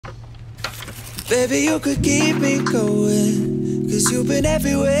Baby, you could keep me going, 'cause you've been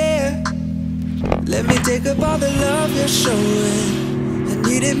everywhere. Let me take up all the love you're showing. I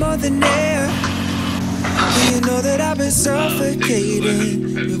need it more than air. Do you know that I've been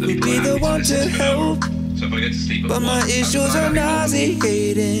suffocating? You could be the one to help, but my issues are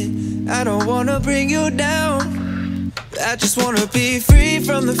nauseating. I don't wanna bring you down. I just wanna be free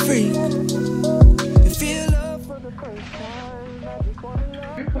from the freak. Feel love for the first time.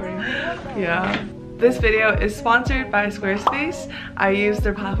 Yeah. This video is sponsored by Squarespace. I use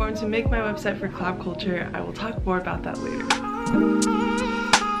their platform to make my website for Collab Culture. I will talk more about that later.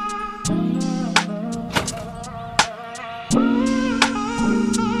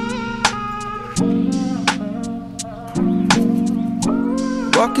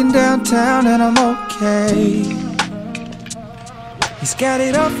 Walking downtown and I'm okay. He's got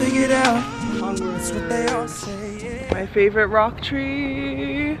it all figured out. That's what they all say. My favorite rock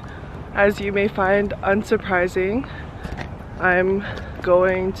tree. As you may find unsurprising, I'm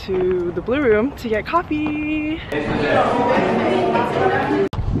going to the Blue Room to get coffee.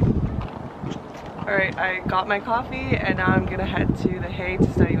 Alright, I got my coffee and now I'm gonna head to the Hay to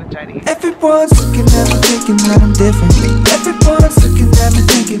study with Jenny. Everyone's looking at me thinking that I'm different. Everyone's looking at me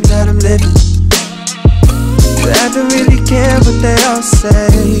thinking that I'm living. But I don't really care what they all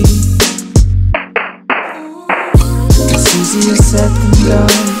say. It's easier said than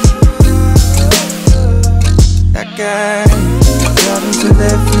done. That guy, problems with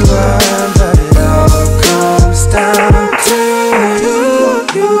everyone, but it all comes down to you.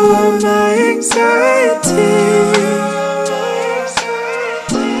 You are my anxiety.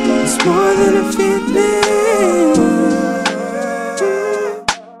 It's more than a feeling.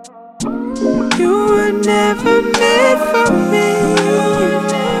 You were never meant for me,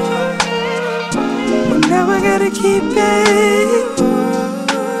 but now I gotta keep it.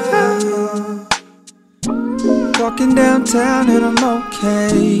 Walking downtown and I'm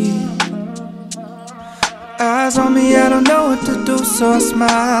okay. Eyes on me, I don't know what to do, so I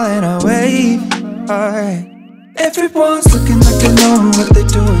smile and I wave. Alright. Everyone's looking like they know what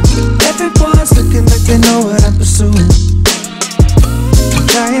they're doing. Everyone's looking like they know what I'm pursuing. I'm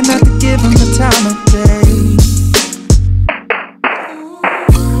trying not to give them the time of day.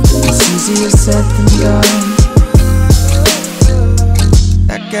 It's easier said than done.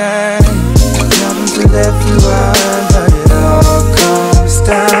 That guy, problems with everyone, but it all comes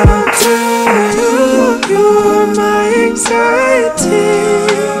down to you. You are my anxiety.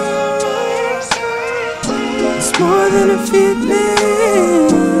 It's more than a feeling.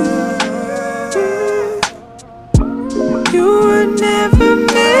 You were never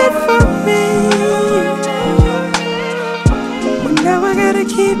meant for me, but now I gotta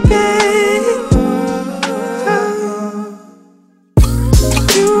keep it.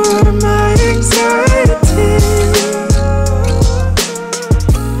 You are my anxiety.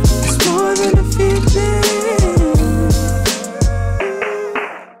 It's more than a feeling.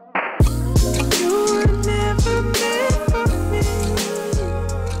 You were never meant for me.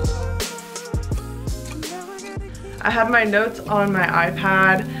 I have my notes on my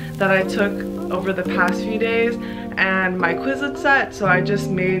iPad that I took over the past few days and my Quizlet set, so I just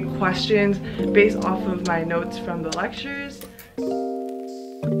made questions based off of my notes from the lectures.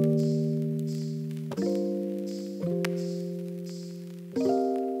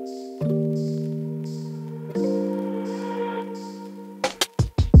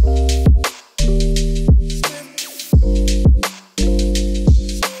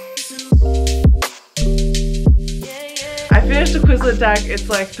 I finished the Quizlet deck. It's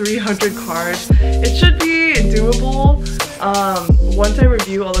like 300 cards. It should be doable. Once I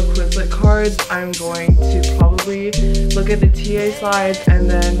review all the Quizlet cards, I'm going to probably look at the TA slides and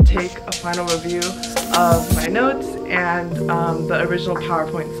then take a final review of my notes and the original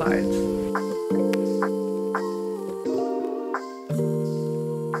PowerPoint slides.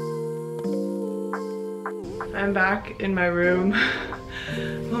 I'm back in my room.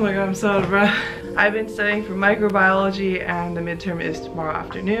 Oh my god, I'm so out of breath. I've been studying for microbiology and the midterm is tomorrow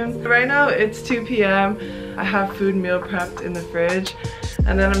afternoon. Right now it's 2 p.m. I have food meal prepped in the fridge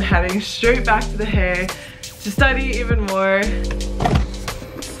and then I'm heading straight back to the Hay to study even more.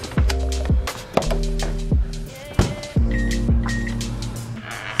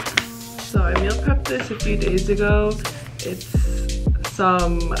 So I meal prepped this a few days ago. It's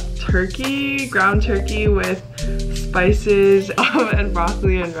some turkey, ground turkey with spices and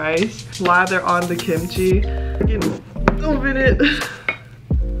broccoli and rice. Lather on the kimchi. I can open it.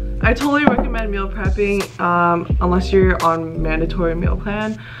 I totally recommend meal prepping unless you're on mandatory meal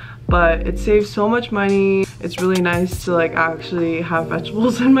plan, but it saves so much money. it's really nice to like actually have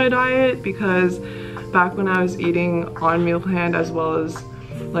vegetables in my diet, because back when I was eating on meal plan as well as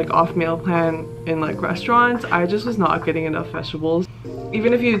like off meal plan in like restaurants, I just was not getting enough vegetables.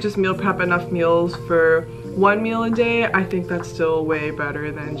 Even if you just meal prep enough meals for one meal a day, I think that's still way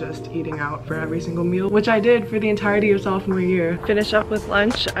better than just eating out for every single meal, which I did for the entirety of sophomore year. Finish up with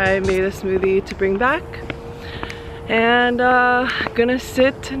lunch. I made a smoothie to bring back, and gonna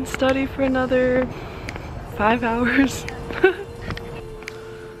sit and study for another 5 hours.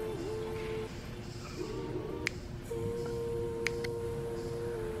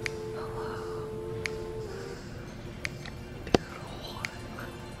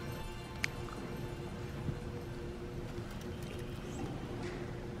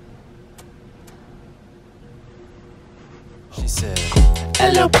 She said,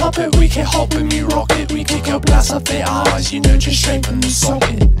 hello puppet, we can hop and me rocket. We kick up blast off their eyes, you know, just straight from the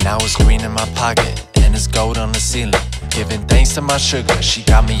socket. Now it's green in my pocket, and it's gold on the ceiling. Giving thanks to my sugar, she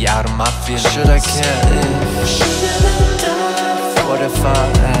got me out of my feelings. Should I care if? What if I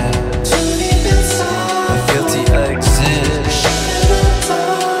am a guilty exit?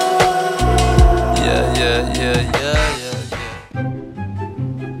 Yeah, yeah, yeah, yeah, yeah.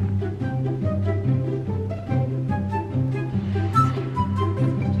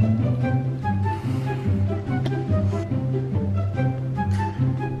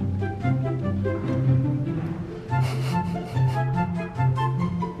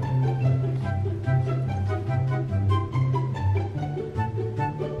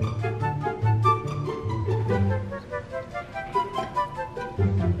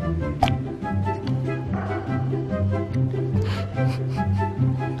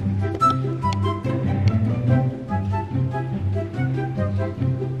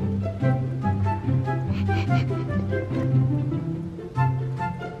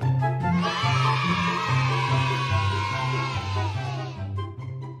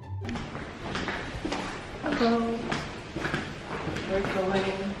 Hello. We're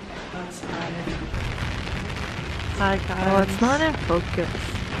going outside. Hi guys. Oh, it's not in focus.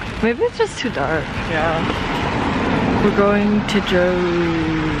 Maybe it's just too dark. Yeah. We're going to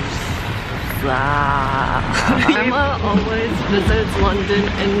Joe's. Emma always visits London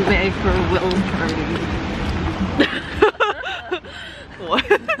in May for Will party. What?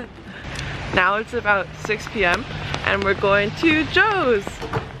 Now it's about 6 p.m. and we're going to Joe's.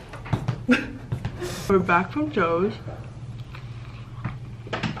 We're back from Joe's.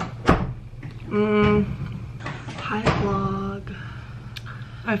 Hi vlog.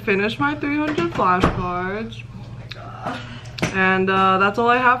 I finished my 300 flashcards. And that's all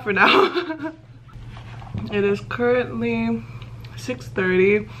I have for now. It is currently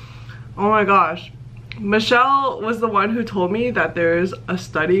 6:30. Oh my gosh. Michelle was the one who told me that there's a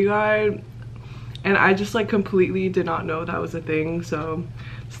study guide, and I just like completely did not know that was a thing. So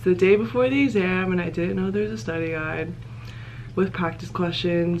it's the day before the exam and I didn't know there's a study guide with practice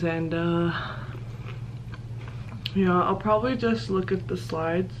questions, and yeah, I'll probably just look at the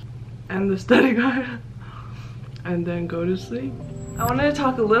slides and the study guide and then go to sleep. I wanted to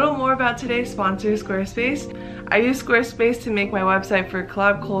talk a little more about today's sponsor, Squarespace. I use Squarespace to make my website for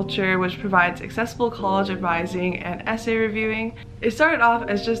Collab Culture, which provides accessible college advising and essay reviewing. It started off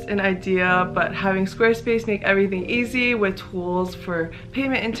as just an idea, but having Squarespace make everything easy with tools for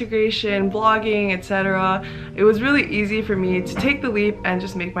payment integration, blogging, etc., it was really easy for me to take the leap and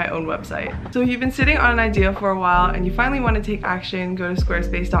just make my own website. So if you've been sitting on an idea for a while and you finally want to take action, go to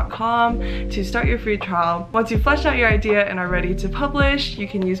squarespace.com to start your free trial. Once you've fleshed out your idea and are ready to publish, you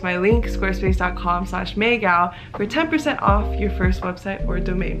can use my link, squarespace.com/Maygal, for 10% off your first website or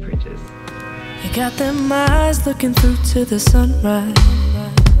domain purchase. You got them eyes looking through to the sunrise.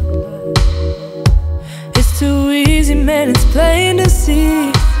 It's too easy, man, it's plain to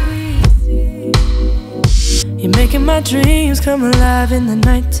see. You're making my dreams come alive in the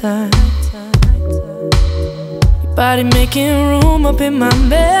nighttime. Your body making room up in my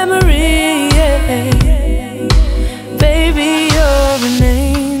memory, yeah. Baby, you're an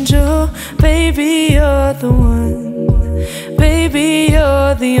angel. Baby, you're the one. Baby,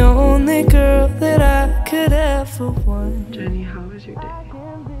 you're the only girl that I could ever want. Jenny, how was your day?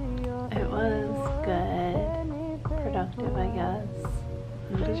 It was good. Productive, I guess.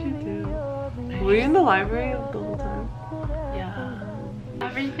 What did you do? Were you in the library the whole time? Yeah.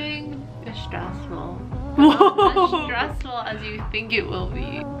 Everything is stressful. Whoa. As stressful as you think it will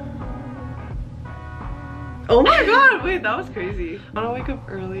be. Oh my god, wait, that was crazy. I'm gonna wake up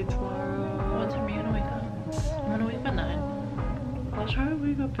early tomorrow. What time are you gonna wake up? I'm gonna wake up at 9. I'll try to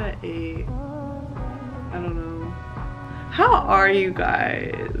wake up at 8. I don't know. How are you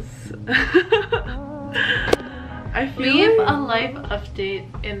guys? I feel Leave like, a life update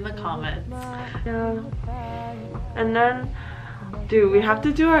in the comments. yeah. And then, dude, we have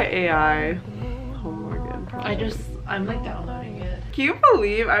to do our AI homework and project. I'm like downloading it. Can you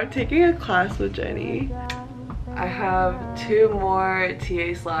believe I'm taking a class with Jenny? I have 2 more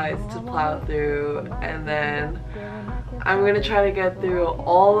TA slides to plow through, and then I'm gonna try to get through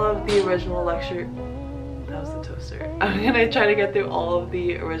all of the original lecture. That was the toaster. I'm gonna try to get through all of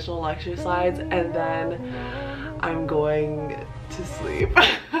the original lecture slides, and then I'm going to sleep.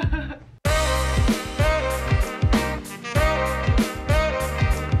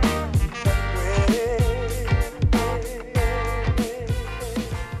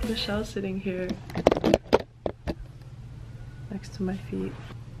 Michelle's sitting here next to my feet.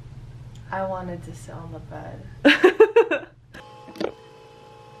 I wanted to sit on the bed.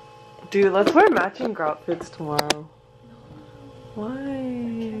 Dude, let's wear matching outfits tomorrow.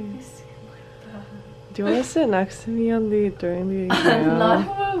 Why? Do you want to sit next to me during the exam?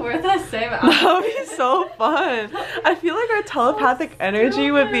 Not we're the same That outfit. would be so fun. I feel like our telepathic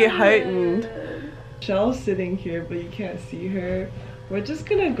energy would be heightened. Michelle's sitting here, but you can't see her. We're just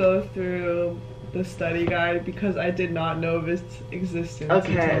gonna go through the study guide because I did not know of its existence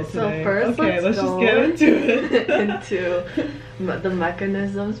Okay, until so today. first let's let's just go get into it. into the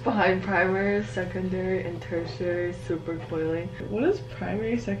mechanisms behind primary, secondary, and tertiary supercoiling. What is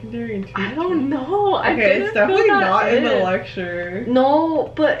primary, secondary, and tertiary? I don't know. I Okay, didn't it's definitely fill that not in the lecture.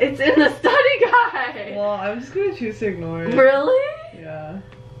 No, but it's in the study guide. Well, I'm just gonna choose to ignore it. Really? Yeah.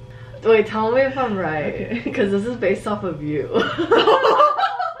 Wait, tell me if I'm right. Okay. Because this is based off of you.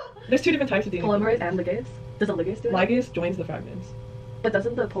 There's 2 different types of DNA. Polymerase and ligase? Does a ligase do it? Ligase joins the fragments. But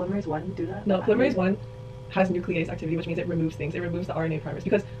doesn't the polymerase 1 do that? No, polymerase 1 has nuclease activity, which means it removes things. It removes the RNA primers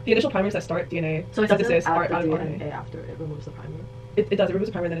because the initial primers that start DNA So it synthesis doesn't are add out the of RNA. DNA after it removes the primer? It does. It removes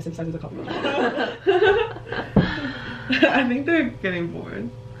the primer and then it synthesizes a copy. I think they're getting bored.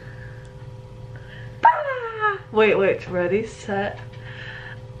 Wait, ready, set.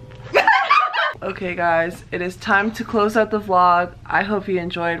 Okay guys, it is time to close out the vlog. I hope you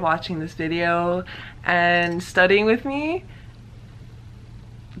enjoyed watching this video and studying with me.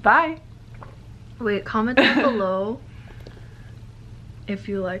 Bye. Wait, comment down below if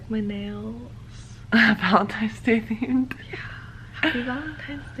you like my nails. Valentine's Day themed. Happy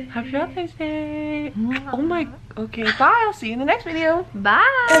Valentine's Day. Happy Valentine's Day. Oh my, okay, bye. I'll see you in the next video.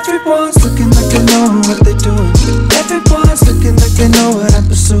 Bye. Everyone's looking like they know what they're doing. Everyone's looking like they know what I'm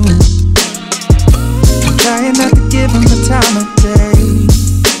pursuing. I'm trying not to give them the time of day.